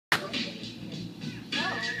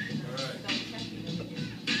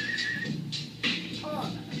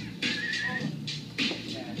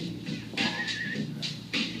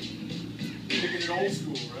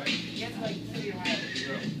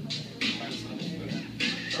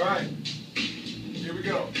Alright, here we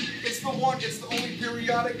go. It's the one, it's the only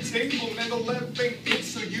periodic table Mendeleev made it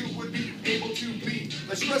so you would be able to be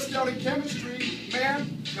less stressed out in chemistry,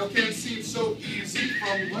 man. Now can't seem so easy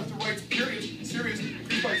from left to right periods, serious,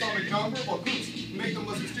 increased by atomic number, while groups make them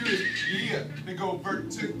less mysterious. Yeah, they go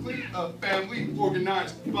vertically, a family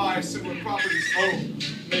organized by similar properties. Oh,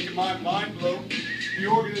 making my mind blow. The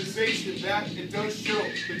organization that it does show,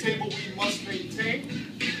 the table we must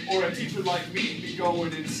maintain, or a teacher like me be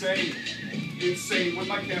going insane. Insane with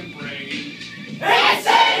my chem brain.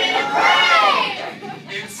 Insane in the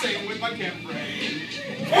brain! Insane with my chem brain.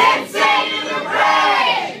 Insane in the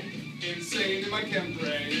brain! Insane in my chem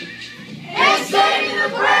brain. Insane in the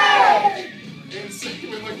brain! Insane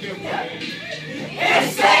with my chem brain.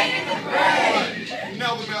 Insane in the brain! Right.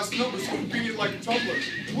 Now the mass number's so convenient like a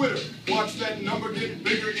tumblr. Twitter, watch that number get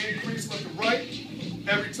bigger, increase left to right.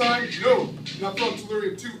 Every time, no, not from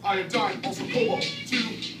tellurium to iodine, also cobalt to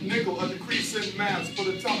nickel, a decrease in mass, but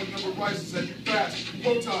atomic number rises as you pass.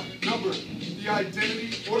 Proton number, the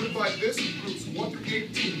identity ordered by this groups 1 through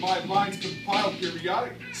 18. My lines compiled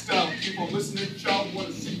periodic style. Keep on listening, child, want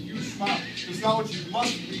to see you smile. There's knowledge you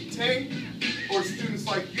must retain, or students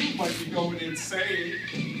like you might be going insane.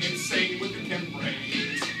 Insane with your chem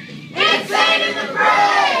brains. Insane in the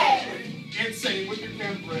brain! Insane with your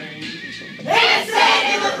chem brain. Insane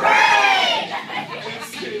in the brain!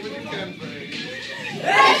 Insane with your chem brain.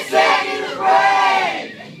 Insane in the brain!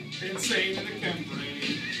 Insane in the chem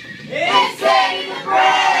brain. Insane in the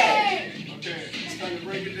brain! Okay, it's time to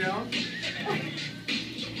break it down.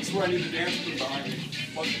 This is where I need the dance crew behind me.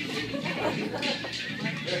 Watching the movie.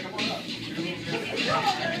 Yeah, come on up.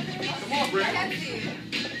 Come on, Brandon.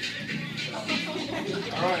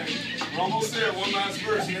 Alright, we're almost there. One last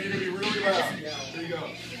verse, and then you're going to be really loud. Here you go.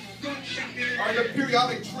 Alright, the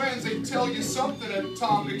periodic trends, they tell you something.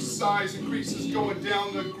 Atomic size increases going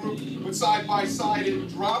down the group, but side by side it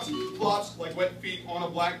drops. Plots like wet feet on a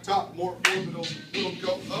black top. More orbitals will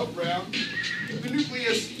go around the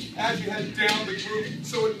nucleus as you head down the group,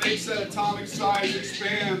 so it makes that atomic size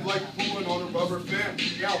expand like pulling on a rubber band.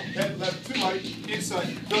 Now head left to right,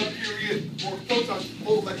 inside the period. More photons,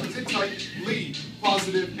 hold electrons in tight, lead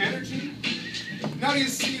positive energy. Now you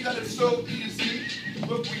see that it's so easy.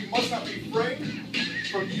 Look, we must not be afraid.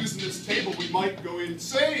 From using this table, we might go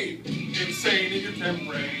insane. Insane in your chem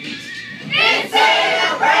brain.